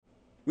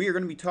We are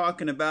going to be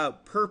talking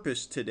about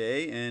purpose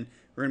today, and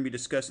we're going to be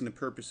discussing the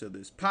purpose of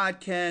this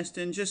podcast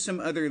and just some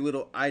other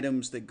little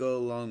items that go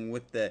along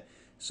with that.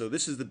 So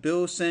this is the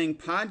Bill Seng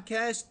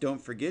podcast.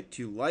 Don't forget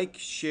to like,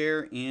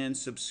 share, and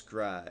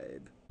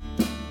subscribe.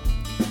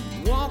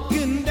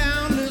 Walking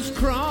down this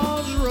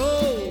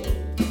crossroad,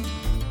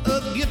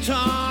 a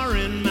guitar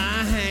in my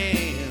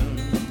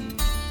hand.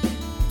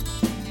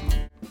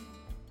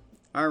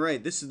 All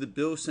right, this is the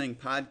Bill Seng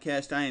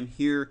podcast. I am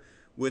here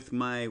with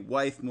my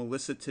wife,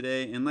 Melissa,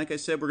 today. And like I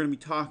said, we're going to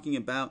be talking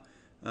about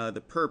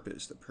the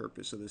purpose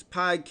of this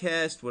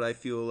podcast, what I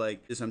feel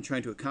like is I'm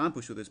trying to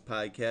accomplish with this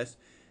podcast.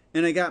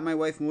 And I got my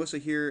wife, Melissa,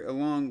 here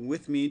along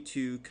with me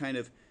to kind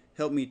of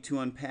help me to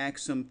unpack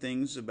some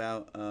things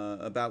about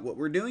what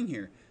we're doing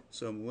here.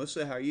 So,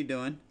 Melissa, how are you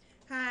doing?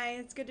 Hi,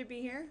 it's good to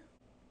be here.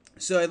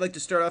 So I'd like to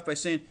start off by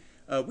saying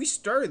we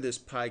started this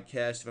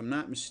podcast, if I'm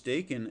not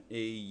mistaken, a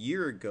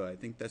year ago. I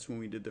think that's when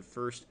we did the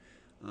first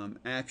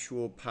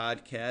actual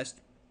podcast.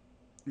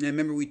 And I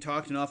remember we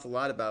talked an awful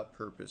lot about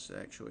purpose,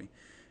 actually.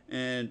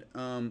 And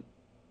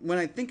when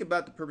I think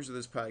about the purpose of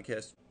this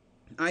podcast,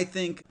 I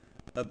think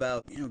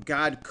about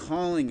God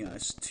calling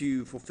us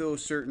to fulfill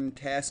certain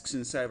tasks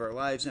inside of our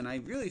lives. And I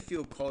really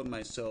feel called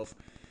myself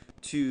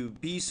to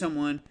be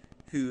someone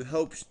who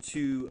helps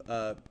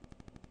to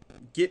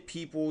get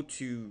people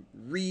to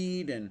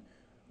read and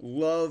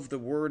love the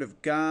Word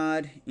of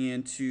God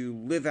and to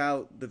live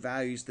out the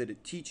values that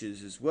it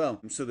teaches as well,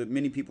 so that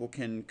many people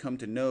can come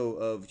to know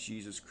of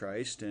Jesus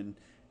Christ.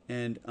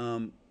 And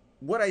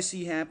what I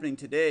see happening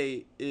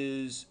today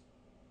is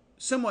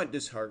somewhat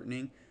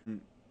disheartening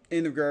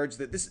in regards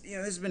that this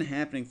has been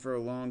happening for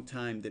a long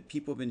time, that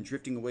people have been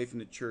drifting away from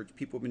the church,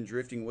 people have been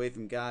drifting away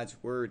from God's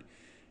Word.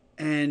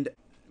 And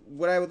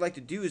what I would like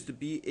to do is to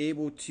be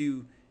able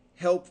to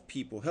help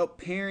people, help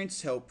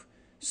parents, help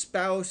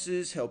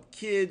spouses, help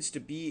kids to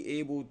be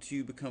able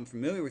to become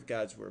familiar with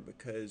God's Word,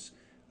 because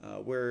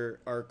where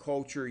our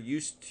culture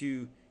used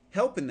to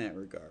help in that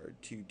regard,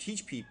 to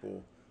teach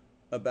people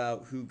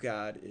about who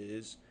God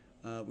is,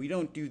 we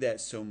don't do that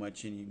so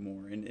much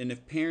anymore. And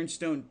if parents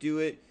don't do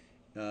it,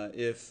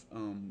 if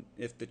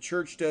the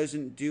church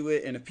doesn't do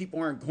it, and if people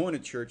aren't going to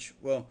church,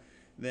 well,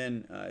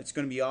 then it's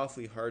going to be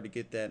awfully hard to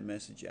get that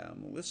message out.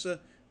 Melissa,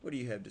 what do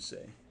you have to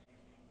say?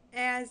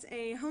 As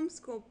a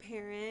homeschool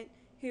parent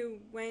who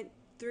went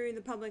through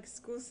the public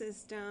school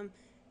system,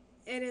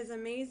 it is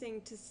amazing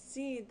to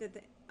see that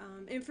the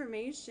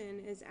information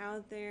is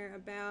out there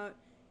about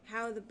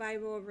how the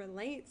Bible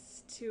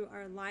relates to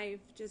our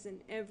life just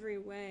in every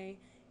way.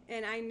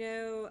 And I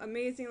know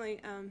amazingly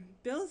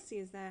Bill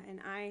sees that, and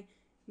I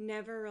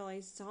never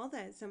really saw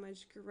that so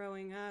much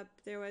growing up.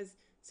 There was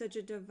such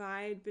a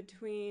divide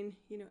between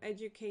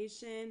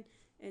education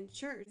and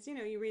church.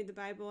 You read the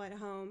Bible at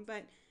home,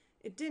 but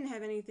it didn't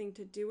have anything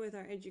to do with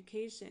our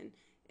education.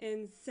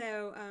 And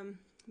so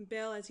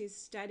Bill, as he's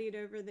studied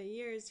over the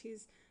years,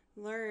 he's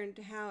learned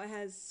how it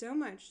has so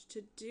much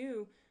to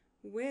do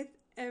with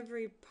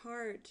every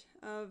part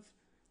of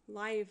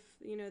life,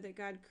 that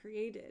God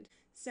created.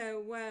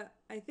 So what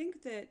I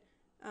think that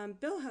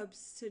Bill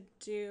hopes to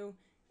do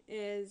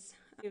is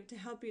to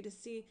help you to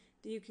see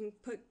that you can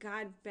put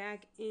God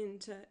back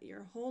into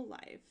your whole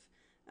life.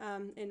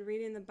 And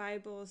reading the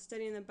Bible,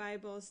 studying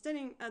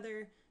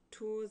other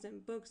tools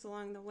and books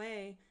along the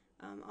way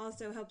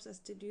also helps us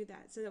to do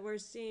that, so that we're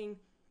seeing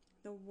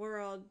the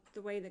world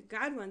the way that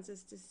God wants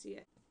us to see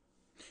it.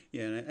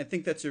 Yeah, and I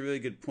think that's a really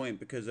good point,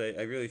 because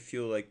I really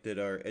feel like that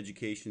our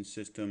education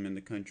system in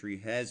the country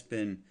has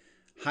been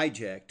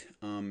hijacked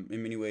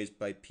in many ways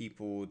by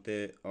people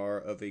that are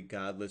of a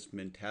godless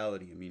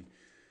mentality. I mean,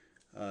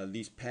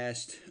 this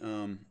past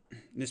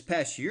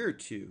year or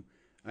two,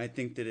 I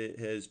think that it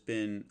has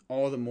been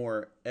all the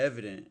more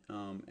evident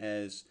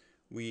as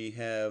we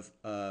have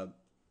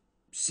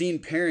seen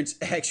parents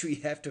actually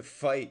have to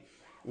fight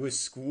with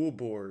school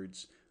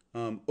boards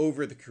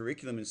over the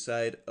curriculum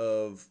inside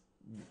of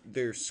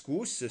their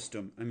school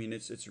system. I mean,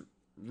 it's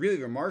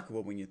really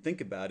remarkable when you think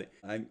about it.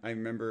 I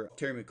remember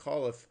Terry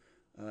McAuliffe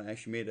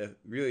actually made a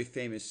really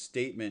famous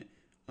statement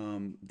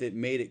that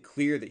made it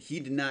clear that he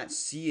did not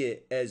see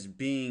it as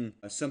being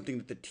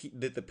something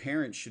that the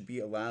parents should be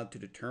allowed to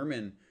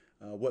determine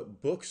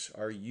what books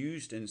are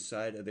used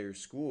inside of their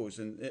schools.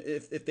 And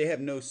if they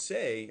have no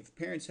say, if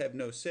parents have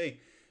no say,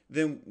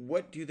 then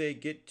what do they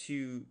get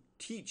to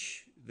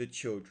teach the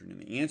children?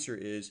 And the answer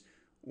is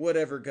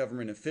whatever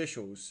government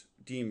officials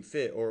deem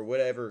fit, or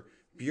whatever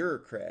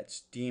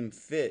bureaucrats deem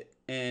fit.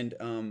 And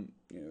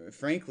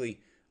frankly,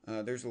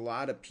 there's a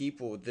lot of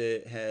people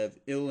that have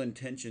ill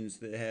intentions,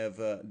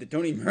 that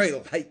don't even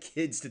really like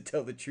kids, to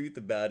tell the truth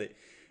about it,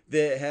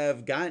 that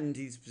have gotten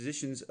these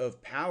positions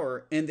of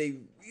power, and they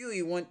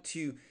really want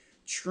to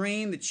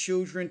train the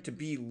children to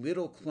be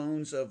little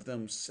clones of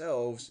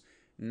themselves,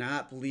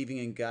 not believing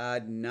in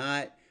God,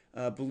 not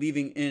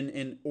believing in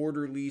an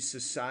orderly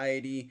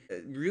society.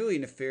 Really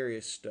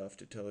nefarious stuff,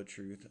 to tell the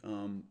truth.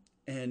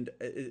 And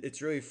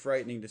it's really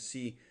frightening to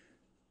see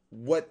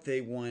what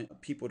they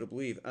want people to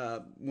believe.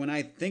 When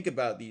I think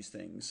about these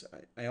things,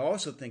 I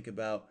also think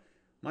about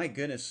My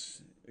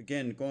goodness,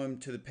 again, going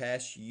to the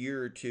past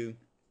year or two,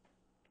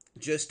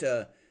 just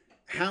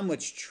how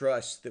much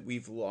trust that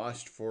we've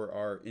lost for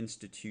our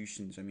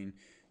institutions. I mean,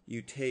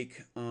 you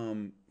take,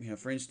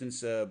 for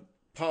instance,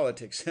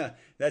 politics.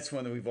 That's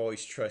one that we've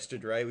always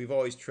trusted, right? We've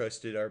always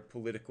trusted our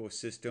political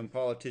system.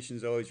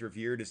 Politicians always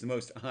revered as the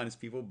most honest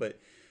people, but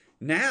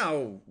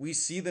now we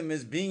see them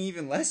as being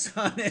even less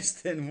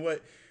honest than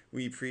what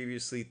we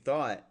previously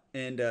thought.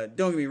 And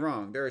don't get me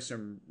wrong, there are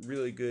some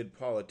really good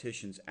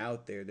politicians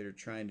out there that are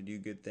trying to do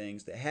good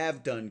things, that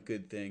have done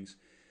good things.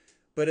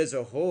 But as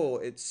a whole,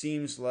 it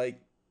seems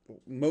like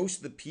most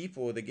of the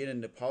people that get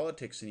into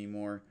politics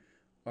anymore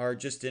are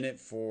just in it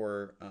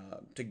for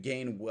to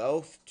gain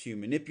wealth, to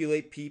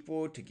manipulate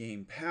people, to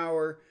gain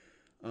power.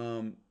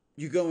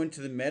 You go into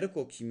the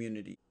medical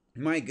community,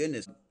 my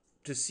goodness,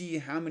 to see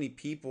how many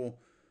people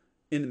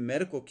in the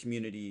medical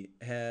community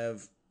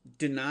have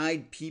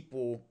denied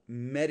people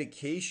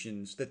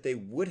medications that they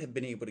would have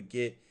been able to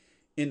get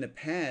in the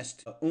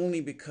past only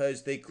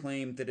because they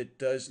claim that it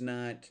does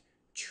not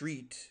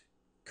treat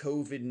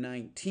COVID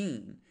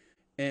 19.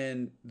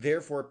 And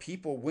therefore,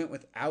 people went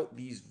without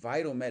these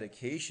vital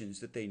medications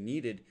that they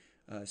needed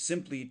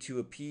simply to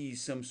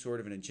appease some sort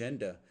of an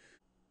agenda.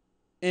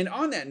 And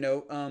on that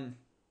note,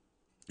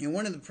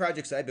 one of the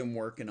projects I've been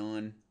working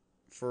on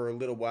for a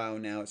little while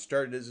now, it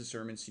started as a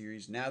sermon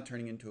series, now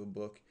turning into a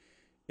book,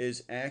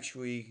 is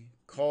actually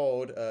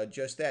called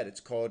just that.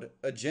 It's called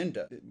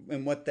Agenda.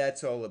 And what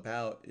that's all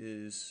about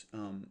is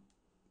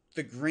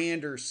the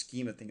grander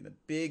scheme of things, the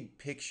big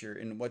picture,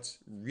 and what's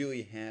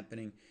really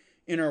happening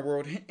in our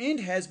world and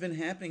has been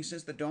happening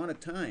since the dawn of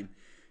time.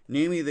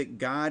 Namely, that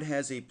God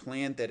has a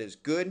plan that is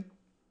good,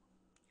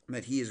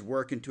 that He is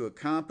working to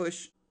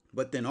accomplish,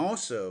 but then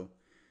also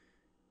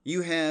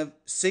you have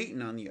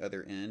Satan on the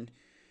other end,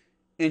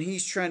 and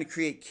he's trying to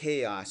create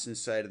chaos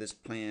inside of this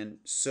plan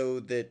so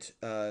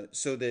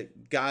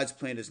that God's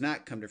plan does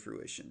not come to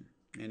fruition.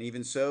 And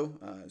even so,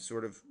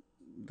 sort of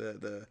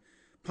the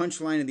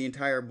punchline of the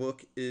entire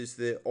book is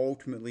that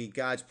ultimately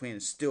God's plan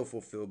is still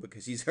fulfilled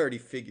because He's already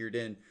figured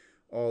in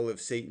all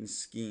of Satan's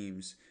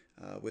schemes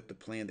with the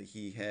plan that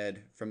he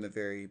had from the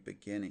very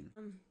beginning.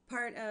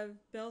 Part of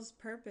Bill's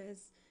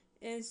purpose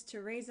is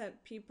to raise up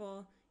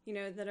people,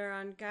 that are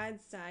on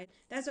God's side.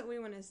 That's what we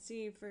want to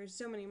see for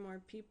so many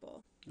more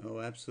people. Oh,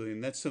 absolutely.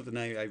 And that's something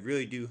I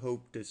really do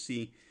hope to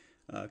see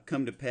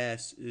come to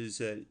pass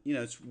is,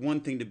 it's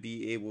one thing to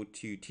be able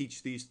to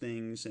teach these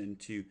things and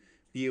to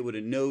be able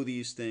to know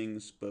these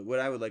things. But what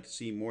I would like to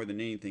see more than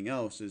anything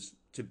else is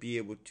to be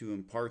able to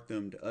impart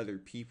them to other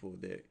people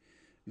that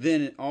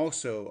then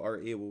also are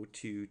able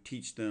to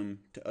teach them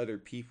to other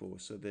people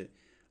so that,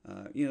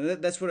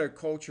 that's what our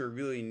culture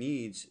really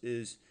needs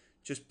is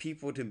just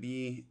people to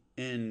be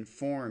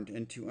informed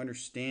and to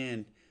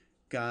understand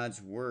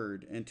God's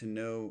word and to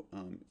know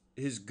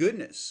His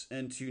goodness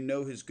and to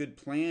know His good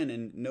plan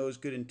and know His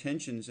good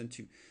intentions and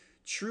to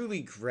truly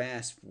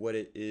grasp what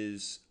it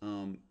is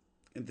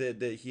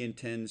that He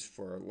intends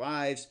for our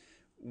lives,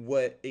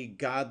 what a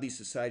godly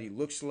society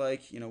looks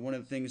like. One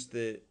of the things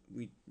that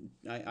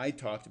I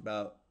talked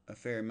about a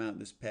fair amount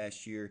this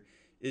past year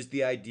is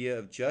the idea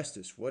of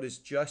justice. What is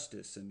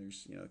justice? And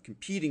there's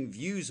competing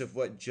views of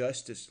what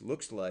justice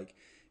looks like.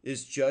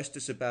 Is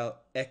justice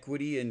about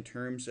equity in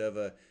terms of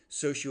a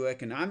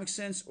socioeconomic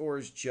sense, or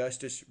is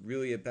justice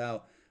really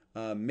about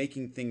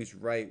making things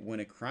right when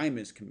a crime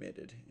is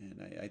committed?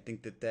 And I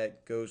think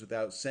that goes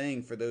without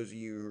saying for those of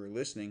you who are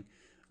listening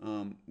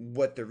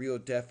what the real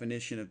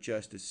definition of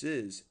justice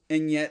is.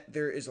 And yet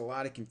there is a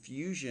lot of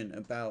confusion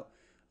about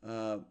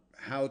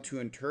how to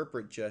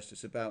interpret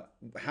justice, about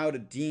how to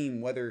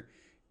deem whether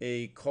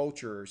a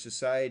culture or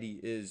society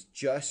is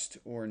just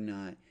or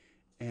not.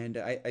 And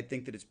I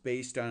think that it's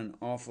based on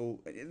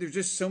there's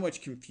just so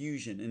much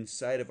confusion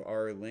inside of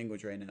our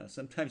language right now.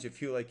 Sometimes I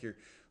feel like you're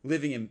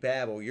living in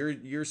Babel.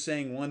 You're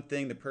saying one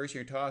thing, the person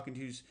you're talking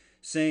to is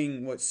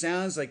saying what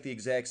sounds like the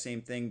exact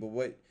same thing, but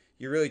what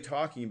you're really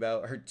talking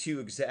about are two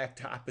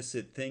exact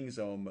opposite things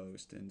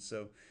almost. And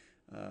so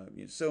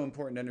it's so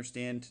important to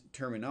understand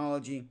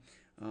terminology,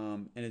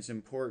 and it's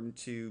important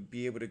to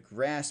be able to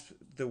grasp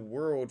the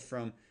world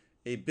from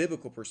a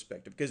biblical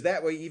perspective, because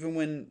that way, even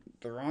when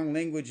the wrong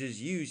language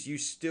is used, you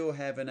still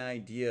have an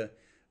idea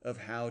of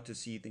how to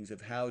see things,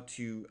 of how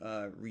to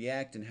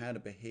react and how to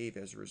behave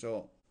as a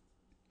result.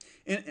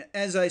 And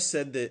as I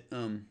said, that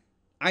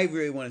I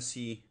really want to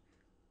see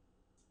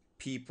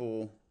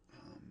people,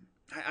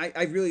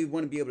 I really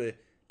want to be able to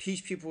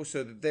teach people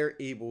so that they're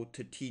able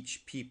to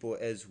teach people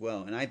as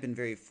well. And I've been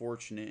very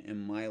fortunate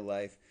in my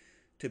life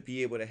to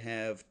be able to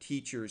have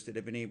teachers that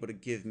have been able to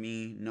give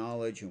me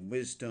knowledge and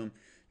wisdom,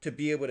 to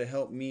be able to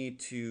help me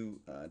to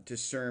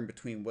discern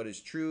between what is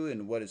true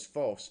and what is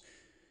false.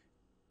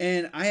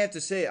 And I have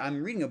to say,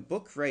 I'm reading a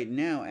book right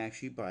now,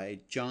 actually, by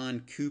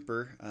John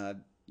Cooper.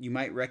 You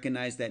might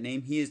recognize that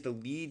name. He is the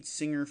lead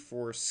singer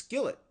for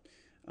Skillet.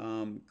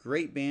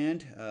 Great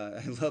band.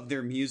 I love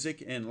their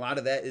music, and a lot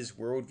of that is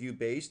worldview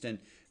based, and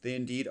they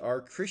indeed are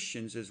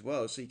Christians as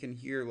well. So you can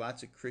hear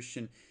lots of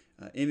Christian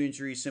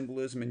imagery,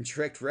 symbolism, and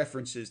direct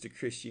references to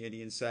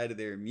Christianity inside of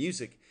their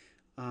music.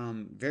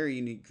 Very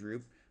unique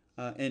group.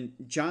 And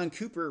John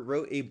Cooper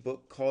wrote a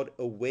book called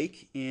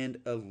Awake and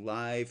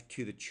Alive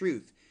to the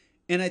Truth.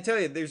 And I tell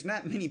you, there's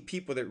not many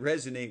people that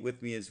resonate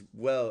with me as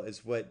well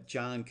as what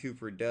John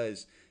Cooper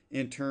does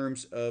in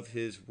terms of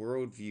his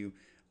worldview.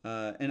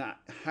 And I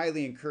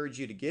highly encourage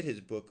you to get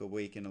his book,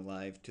 Awake and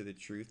Alive to the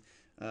Truth,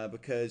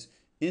 because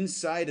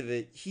inside of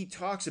it, he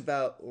talks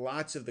about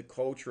lots of the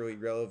culturally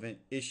relevant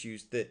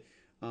issues that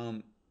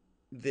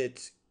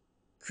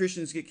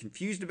Christians get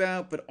confused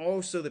about, but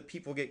also that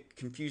people get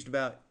confused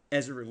about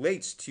as it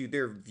relates to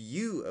their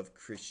view of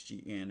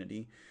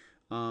Christianity.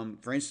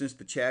 For instance,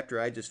 the chapter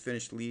I just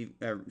finished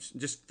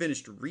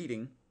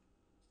reading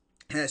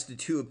has to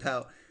do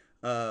about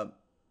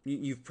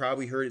you've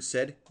probably heard it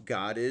said,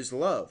 God is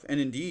love,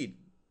 and indeed,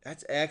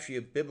 that's actually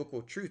a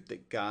biblical truth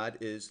that God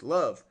is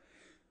love.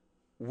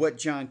 What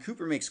John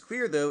Cooper makes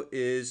clear, though,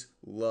 is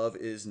love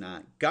is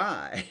not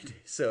God.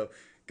 So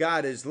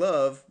God is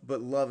love,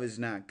 but love is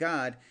not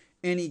God.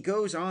 And he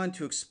goes on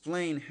to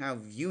explain how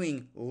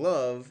viewing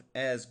love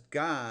as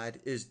God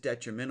is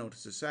detrimental to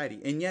society.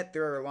 And yet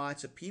there are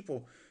lots of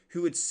people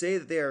who would say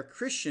that they are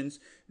Christians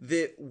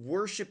that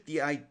worship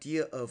the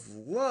idea of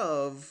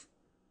love,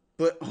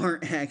 but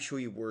aren't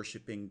actually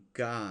worshiping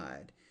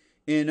God.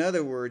 In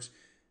other words,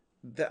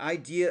 the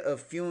idea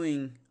of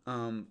feeling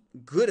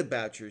good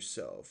about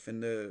yourself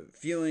and the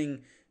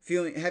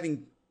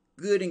having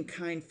good and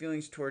kind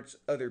feelings towards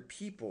other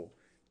people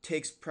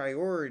takes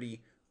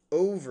priority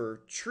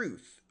over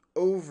truth,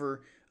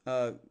 over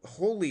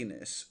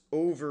holiness,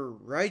 over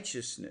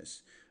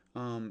righteousness.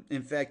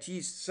 In fact, he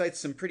cites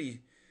some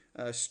pretty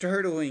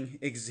startling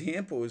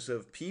examples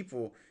of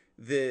people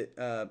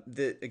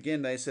that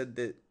again, I said,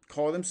 that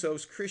call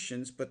themselves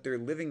Christians, but they're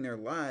living their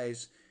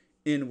lives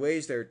in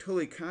ways that are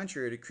totally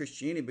contrary to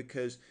Christianity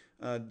because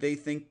they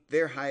think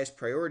their highest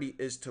priority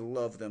is to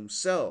love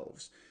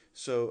themselves.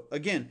 So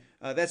again,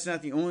 that's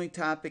not the only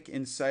topic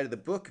inside of the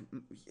book.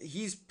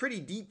 He's pretty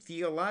deep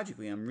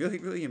theologically. I'm really,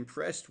 really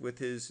impressed with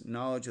his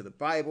knowledge of the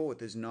Bible, with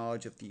his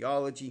knowledge of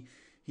theology.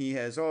 He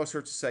has all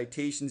sorts of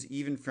citations,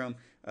 even from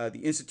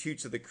the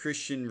Institutes of the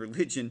Christian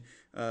Religion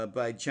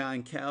by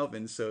John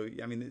Calvin. So,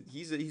 I mean,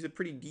 he's a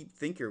pretty deep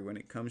thinker when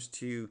it comes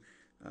to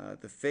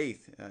the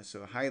faith.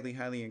 So highly,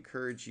 highly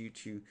encourage you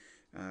to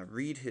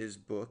read his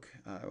book,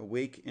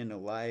 Awake and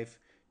Alive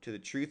to the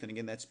Truth. And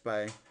again, that's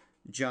by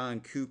John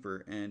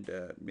Cooper. And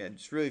I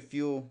just really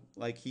feel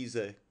like he's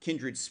a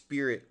kindred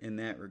spirit in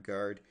that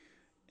regard.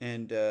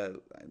 And I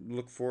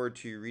look forward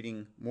to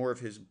reading more of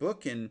his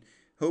book and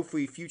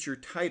hopefully future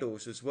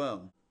titles as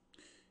well.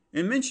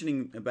 And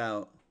mentioning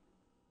about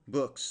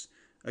books,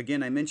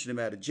 again, I mentioned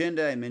about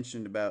Agenda, I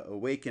mentioned about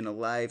Awake and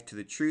Alive to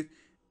the Truth,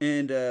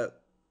 and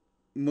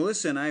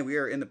Melissa and I, we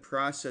are in the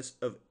process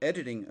of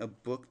editing a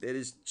book that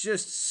is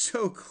just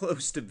so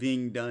close to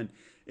being done.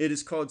 It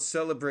is called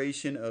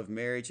Celebration of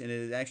Marriage, and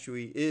it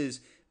actually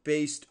is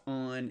based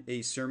on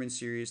a sermon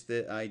series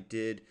that I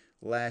did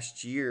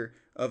last year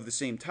of the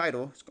same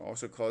title. It's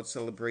also called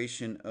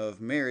Celebration of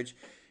Marriage.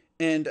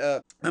 And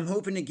I'm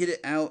hoping to get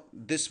it out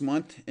this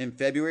month in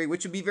February,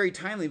 which would be very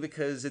timely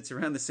because it's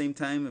around the same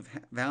time of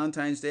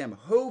Valentine's Day. I'm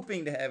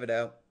hoping to have it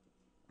out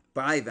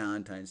by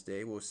Valentine's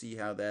Day. We'll see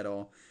how that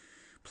all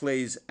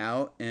plays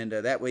out, and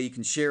that way you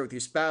can share it with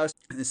your spouse.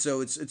 And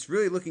so it's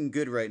really looking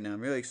good right now.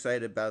 I'm really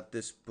excited about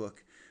this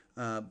book.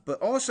 But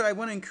also, I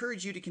want to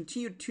encourage you to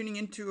continue tuning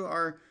into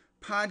our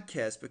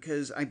podcast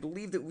because I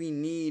believe that we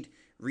need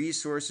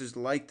resources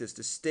like this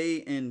to stay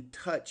in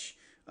touch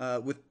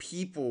with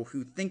people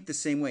who think the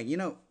same way. You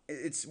know,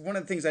 it's one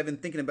of the things I've been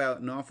thinking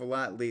about an awful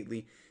lot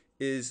lately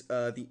is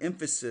the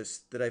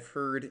emphasis that I've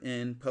heard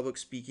in public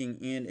speaking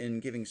and in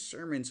giving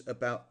sermons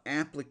about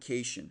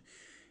application.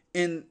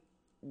 And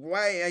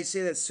why I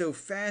say that's so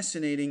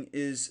fascinating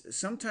is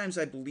sometimes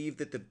I believe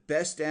that the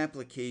best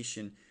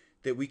application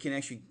that we can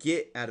actually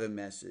get out of a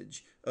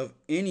message of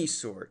any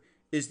sort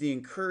is the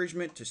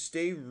encouragement to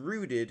stay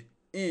rooted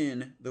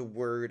in the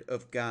Word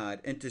of God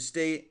and to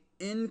stay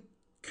in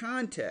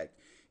contact,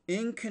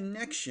 in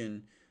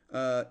connection,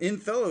 in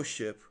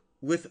fellowship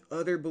with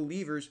other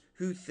believers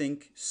who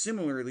think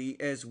similarly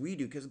as we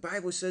do. Because the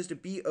Bible says to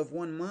be of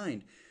one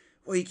mind.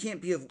 Well, you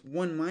can't be of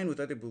one mind with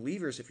other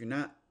believers if you're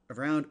not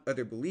around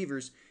other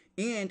believers.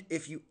 And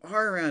if you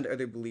are around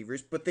other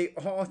believers, but they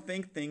all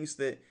think things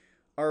that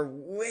are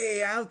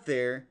way out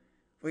there,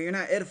 well, you're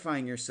not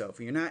edifying yourself.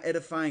 And you're not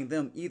edifying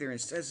them either.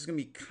 Instead, it's going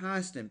to be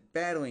constant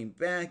battling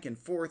back and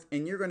forth.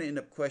 And you're going to end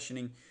up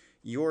questioning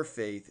your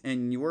faith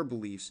and your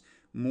beliefs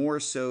more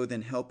so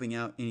than helping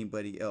out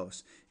anybody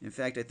else. In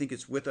fact, I think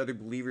it's with other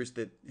believers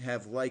that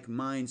have like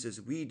minds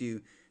as we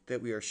do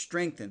that we are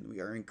strengthened,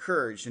 we are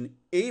encouraged, and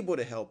able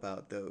to help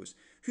out those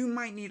who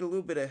might need a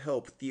little bit of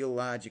help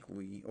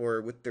theologically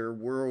or with their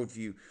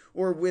worldview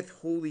or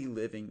with holy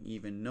living,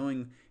 even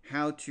knowing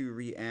how to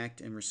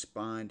react and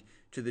respond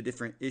to the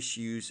different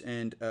issues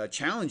and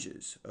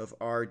challenges of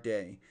our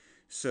day.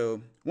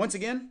 So once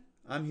again,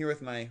 I'm here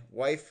with my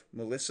wife,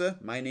 Melissa.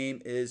 My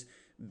name is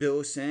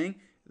Bill Seng.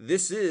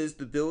 This is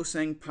the Bill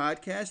Seng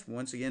podcast.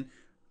 Once again,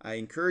 I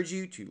encourage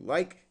you to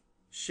like,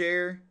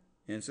 share,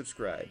 and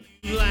subscribe.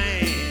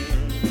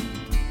 Land.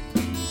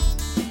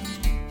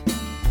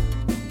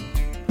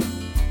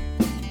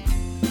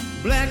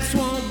 Black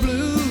Swan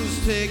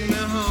Blues, take me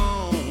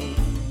home.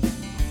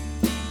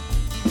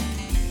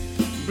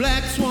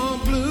 Black Swan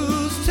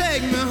Blues,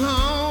 take me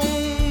home.